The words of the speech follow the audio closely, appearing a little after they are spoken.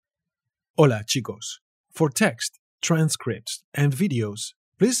Hola chicos. For text, transcripts, and videos,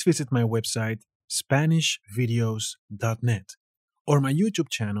 please visit my website SpanishVideos.net or my YouTube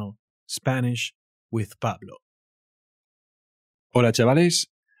channel Spanish with Pablo. Hola chavales,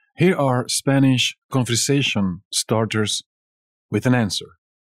 here are Spanish conversation starters with an answer.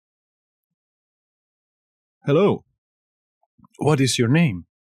 Hello, what is your name?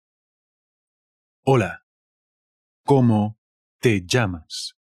 Hola, ¿cómo te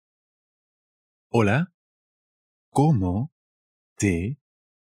llamas? Hola, ¿cómo te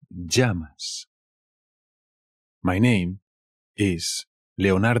llamas? My name is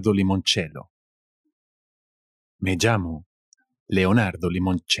Leonardo Limoncello. Me llamo Leonardo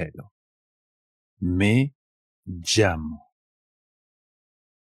Limoncello. Me llamo.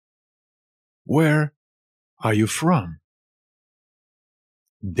 Where are you from?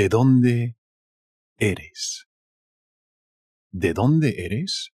 ¿De dónde eres? ¿De dónde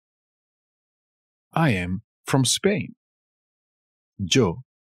eres? I am from Spain. Yo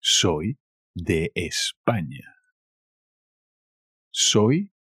soy de España.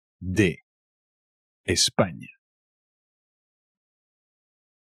 Soy de España.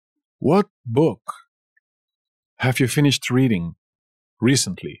 What book have you finished reading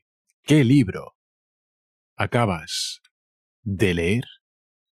recently? ¿Qué libro acabas de leer?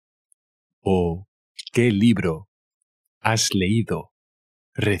 ¿O qué libro has leído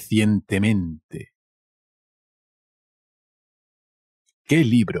recientemente? ¿Qué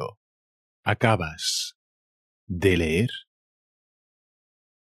libro acabas de leer?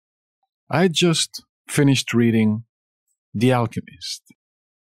 I just finished reading The Alchemist.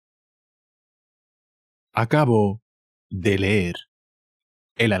 Acabo de leer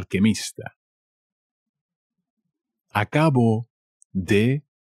El alquimista. Acabo de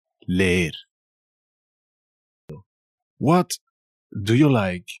leer. What do you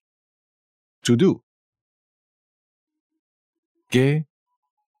like to do? ¿Qué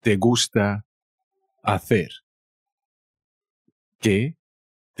te gusta hacer? ¿Qué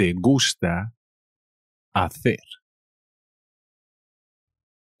te gusta hacer?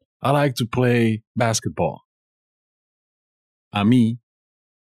 I like to play basketball. A mí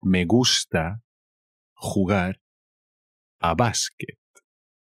me gusta jugar a básquet.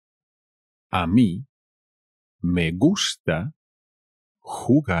 A mí me gusta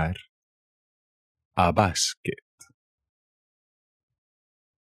jugar a básquet.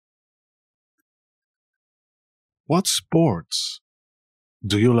 What sports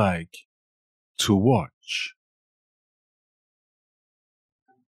do you like to watch?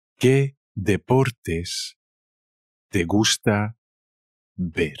 ¿Qué deportes te gusta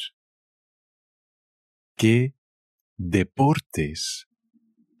ver? ¿Qué deportes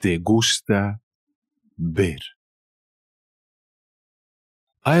te gusta ver?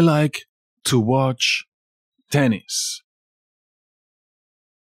 I like to watch tennis.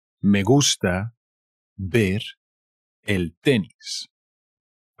 Me gusta ver el tenis.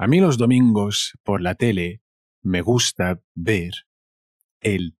 A mí los domingos por la tele me gusta ver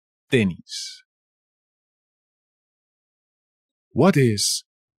el tenis. What is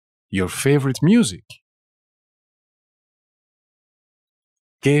your favorite music?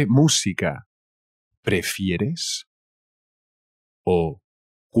 ¿Qué música prefieres? ¿O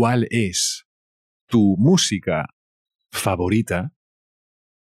cuál es tu música favorita?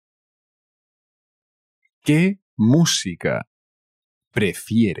 ¿Qué música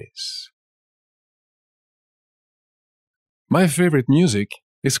prefieres? My favorite music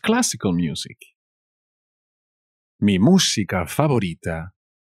is classical music. Mi música favorita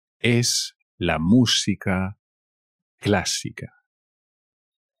es la música clásica.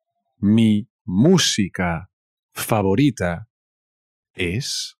 Mi música favorita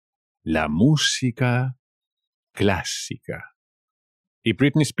es la música clásica. Y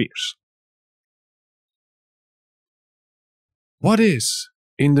Britney Spears. What is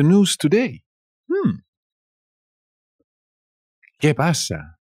in the news today? ¿Qué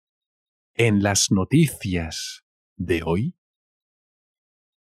pasa en las noticias de hoy?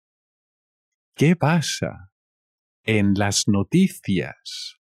 ¿Qué pasa en las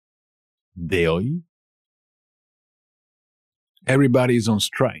noticias de hoy? Everybody's on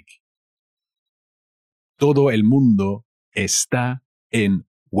strike. Todo el mundo está en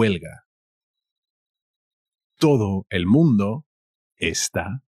huelga. Todo el mundo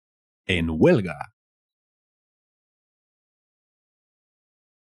está en huelga.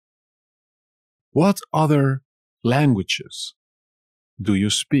 What other languages do you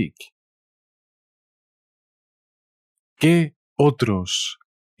speak? ¿Qué otros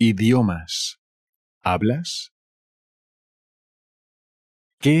idiomas hablas?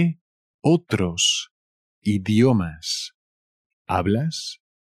 ¿Qué otros idiomas hablas?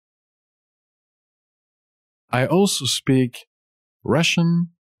 I also speak Russian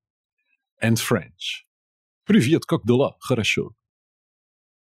and French. Привет, как дела? Хорошо.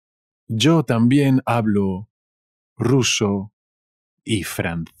 Yo también hablo ruso y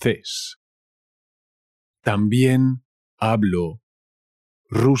francés. También hablo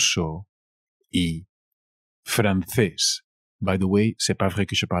ruso y francés. By the way, c'est pas vrai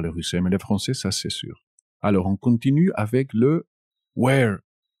que je parle russe, mais le français, ça c'est sûr. Alors, on continue avec le Where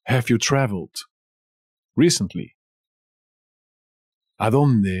have you traveled recently? ¿A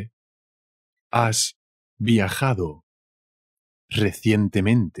dónde has viajado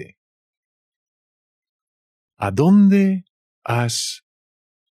recientemente? ¿A dónde has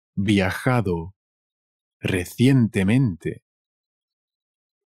viajado recientemente?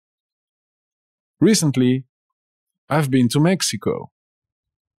 Recently, I've been to Mexico.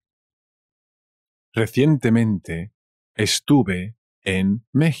 Recientemente estuve en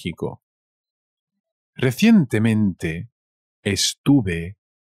México. Recientemente estuve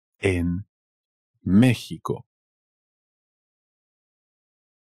en México.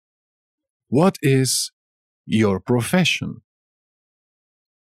 What is your profession?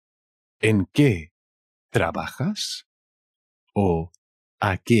 ¿En qué trabajas? ¿O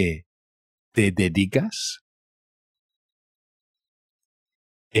a qué te dedicas?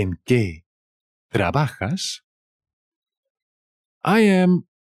 ¿En qué trabajas? I am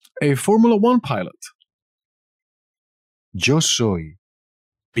a Formula One pilot. Yo soy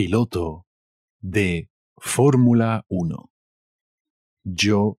piloto de Fórmula 1.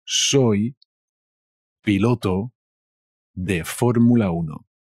 Yo soy piloto de Fórmula 1.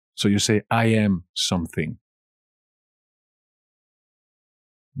 So you say, I am something.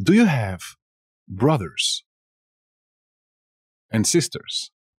 Do you have brothers and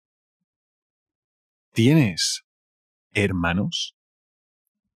sisters? ¿Tienes hermanos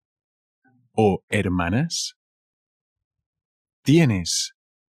o hermanas? ¿Tienes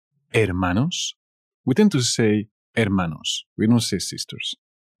hermanos? We tend to say hermanos. We don't say sisters.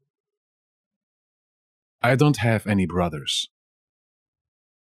 I don't have any brothers.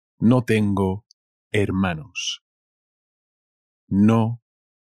 No tengo hermanos. No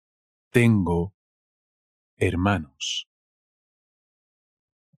tengo hermanos.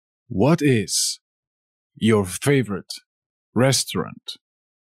 What is your favorite restaurant?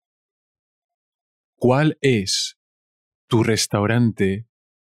 ¿Cuál es tu restaurante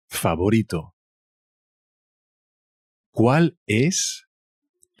favorito? ¿Cuál es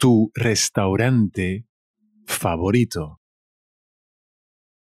tu restaurante favorito?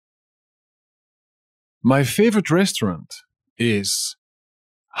 My favorite restaurant is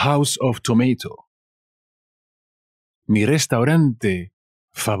House of Tomato. Mi restaurante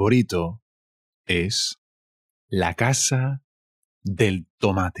favorito es La Casa del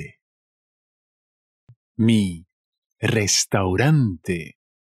Tomate. Mi restaurante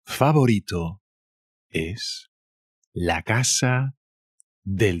favorito es La Casa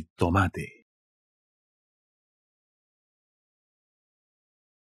del Tomate.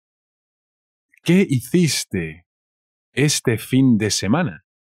 ¿Qué hiciste este fin de semana?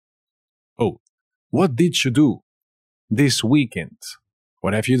 Oh, what did you do this weekend?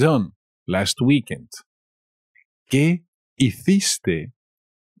 What have you done last weekend? ¿Qué hiciste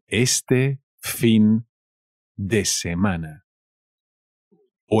este fin de semana?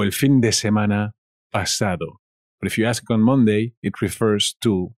 O el fin de semana pasado. But if you ask on Monday, it refers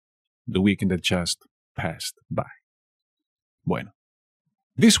to the weekend that just passed by. Bueno.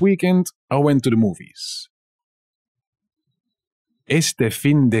 This weekend, I went to the movies. Este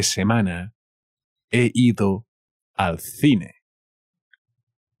fin de semana he ido al cine.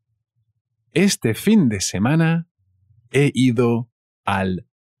 Este fin de semana he ido al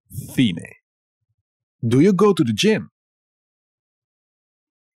cine. Do you go to the gym?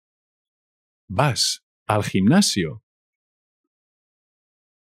 ¿Vas al gimnasio?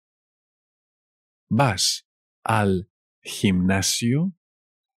 ¿Vas al gimnasio?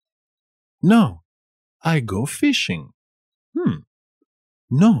 No, I go fishing.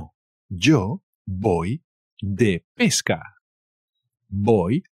 No, yo voy de pesca.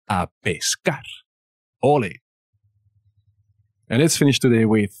 Voy a pescar. Ole. And let's finish today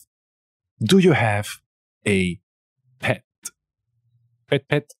with, do you have a pet?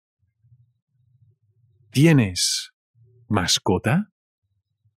 Pet. ¿Tienes mascota?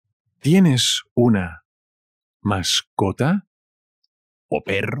 ¿Tienes una mascota? ¿O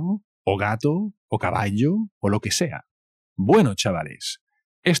perro? ¿O gato? ¿O caballo? ¿O lo que sea? Bueno, chavales,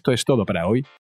 esto es todo para hoy.